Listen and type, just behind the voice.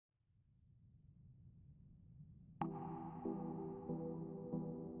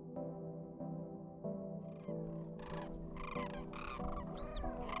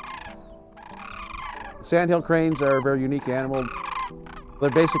Sandhill cranes are a very unique animal. They're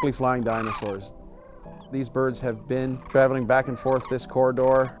basically flying dinosaurs. These birds have been traveling back and forth this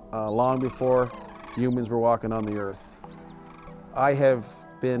corridor long before humans were walking on the earth. I have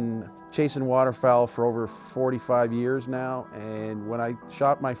been chasing waterfowl for over 45 years now, and when I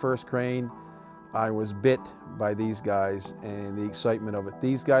shot my first crane, I was bit by these guys and the excitement of it.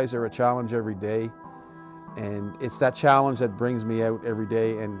 These guys are a challenge every day, and it's that challenge that brings me out every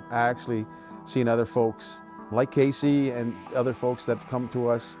day. And I actually seen other folks like Casey and other folks that come to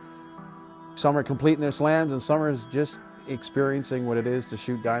us. Some are completing their slams and some are just experiencing what it is to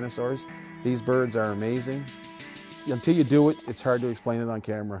shoot dinosaurs. These birds are amazing. Until you do it, it's hard to explain it on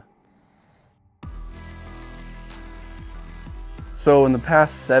camera. So in the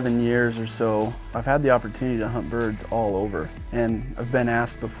past 7 years or so, I've had the opportunity to hunt birds all over. And I've been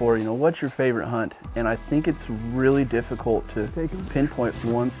asked before, what's your favorite hunt? And I think it's really difficult to pinpoint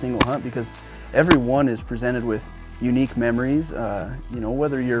one single hunt because every one is presented with unique memories.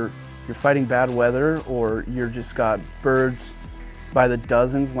 Whether you're fighting bad weather or you're just got birds by the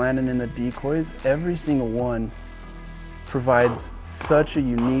dozens landing in the decoys, every single one provides such a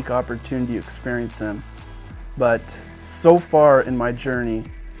unique opportunity to experience them. But so far in my journey,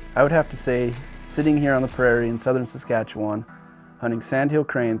 I would have to say sitting here on the prairie in southern Saskatchewan, hunting sandhill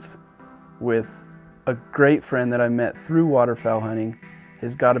cranes with a great friend that I met through waterfowl hunting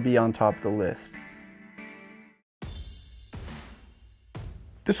has got to be on top of the list.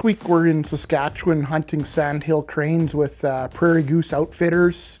 This week we're in Saskatchewan hunting sandhill cranes with Prairie Goose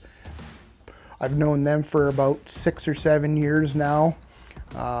Outfitters. I've known them for about 6 or 7 years now.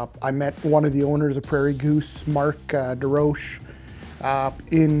 I met one of the owners of Prairie Goose, Mark DeRoche,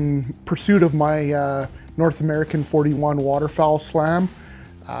 in pursuit of my North American 41 waterfowl slam.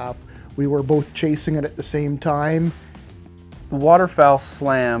 We were both chasing it at the same time. The waterfowl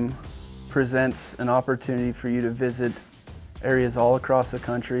slam presents an opportunity for you to visit areas all across the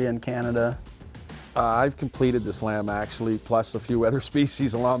country and Canada. I've completed the slam actually, plus a few other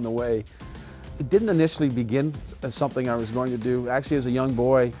species along the way. It didn't initially begin as something I was going to do. Actually, as a young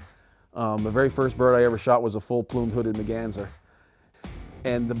boy, the very first bird I ever shot was a full-plumed hooded merganser.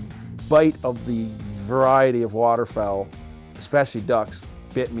 And the bite of the variety of waterfowl, especially ducks,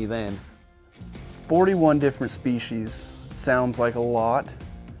 bit me then. 41 different species sounds like a lot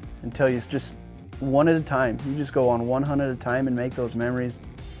until it's just one at a time. You just go on one hunt at a time and make those memories.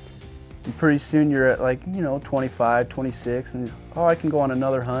 And pretty soon you're at 25, 26, and I can go on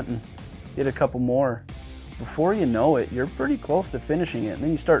another hunt and get a couple more. Before you know it, you're pretty close to finishing it. And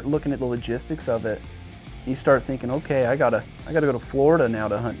then you start looking at the logistics of it. You start thinking, okay, I gotta go to Florida now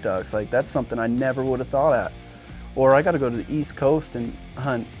to hunt ducks. That's something I never would have thought at. Or I gotta go to the East Coast and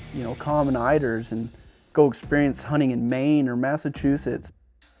hunt, common eiders and go experience hunting in Maine or Massachusetts.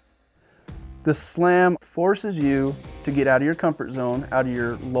 The slam forces you to get out of your comfort zone, out of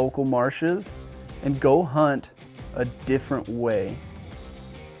your local marshes, and go hunt a different way.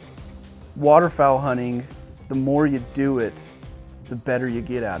 Waterfowl hunting, the more you do it, the better you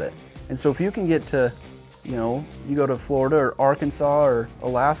get at it. And so if you can get to, you go to Florida or Arkansas or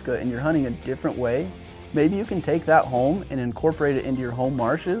Alaska and you're hunting a different way, maybe you can take that home and incorporate it into your home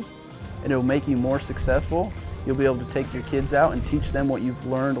marshes, and it'll make you more successful. You'll be able to take your kids out and teach them what you've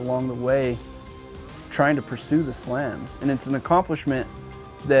learned along the way trying to pursue the slam. And it's an accomplishment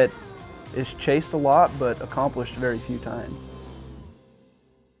that is chased a lot but accomplished very few times.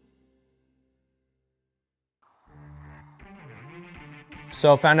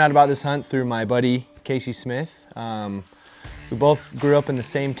 So I found out about this hunt through my buddy Casey Smith. We both grew up in the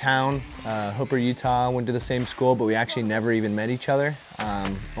same town, Hooper, Utah, went to the same school, but we actually never even met each other.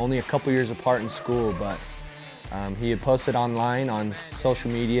 Only a couple years apart in school, but he had posted online on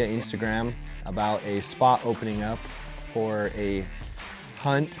social media, Instagram, about a spot opening up for a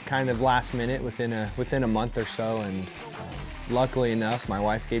hunt kind of last minute within a month or so, and luckily enough my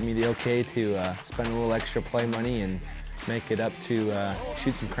wife gave me the okay to spend a little extra play money and make it up to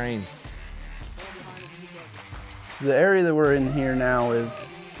shoot some cranes. The area that we're in here now is,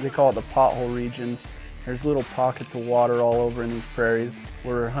 they call it the pothole region. There's little pockets of water all over in these prairies.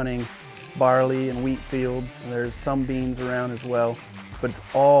 We're hunting barley and wheat fields. There's some beans around as well, but it's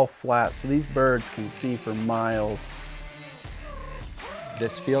all flat, so these birds can see for miles.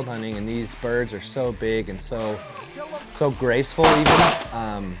 This field hunting and these birds are so big and so graceful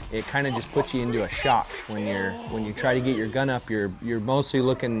even. It kind of just puts you into a shock when you try to get your gun up. You're mostly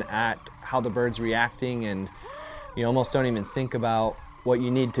looking at how the bird's reacting, and you almost don't even think about what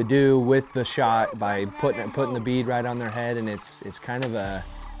you need to do with the shot by putting the bead right on their head, and it's kind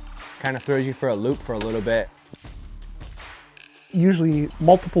of throws you for a loop for a little bit. Usually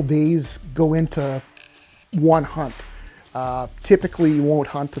multiple days go into one hunt. Typically you won't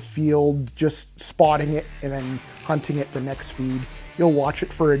hunt a field just spotting it and then hunting it the next feed. You'll watch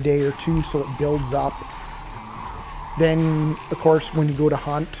it for a day or two so it builds up. Then of course when you go to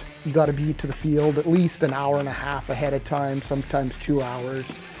hunt, you got to be to the field at least an hour and a half ahead of time, sometimes 2 hours.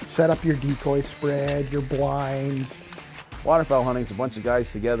 Set up your decoy spread, your blinds. Waterfowl hunting is a bunch of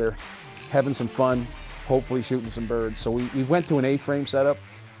guys together having some fun, hopefully shooting some birds. So we went to an A-frame setup,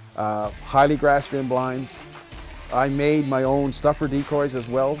 highly grassed in blinds. I made my own stuffer decoys as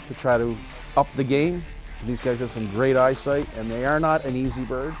well to try to up the game. These guys have some great eyesight and they are not an easy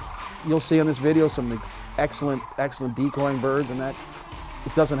bird. You'll see on this video some excellent decoying birds, and that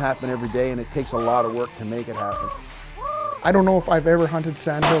it doesn't happen every day and it takes a lot of work to make it happen. I don't know if I've ever hunted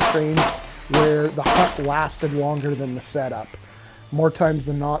Sandhill cranes where the hunt lasted longer than the setup. More times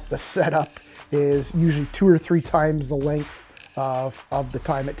than not, the setup is usually 2 or 3 times the length of the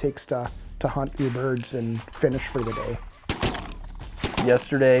time it takes to hunt your birds and finish for the day.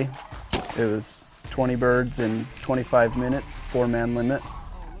 Yesterday, it was 20 birds in 25 minutes, 4-man limit.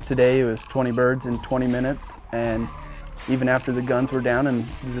 Today, it was 20 birds in 20 minutes, and even after the guns were down and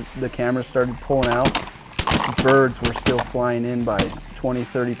the cameras started pulling out, birds were still flying in by 20,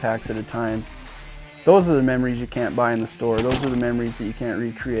 30 packs at a time. Those are the memories you can't buy in the store. Those are the memories that you can't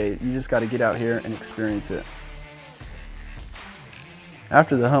recreate. You just got to get out here and experience it.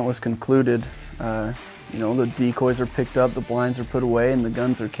 After the hunt was concluded, you know, the decoys are picked up, the blinds are put away, and the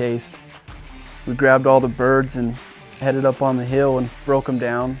guns are cased. We grabbed all the birds and headed up on the hill and broke them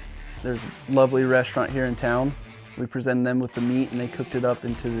down. There's a lovely restaurant here in town. We presented them with the meat and they cooked it up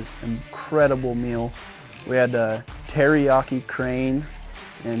into this incredible meal. We had teriyaki crane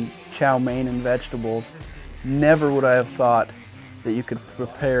and chow mein and vegetables. Never would I have thought that you could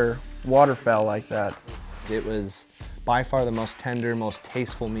prepare waterfowl like that. It was by far the most tender, most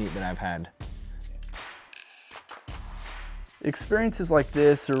tasteful meat that I've had. Experiences like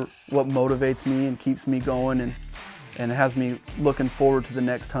this are what motivates me and keeps me going and has me looking forward to the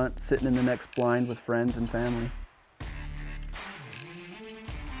next hunt, sitting in the next blind with friends and family.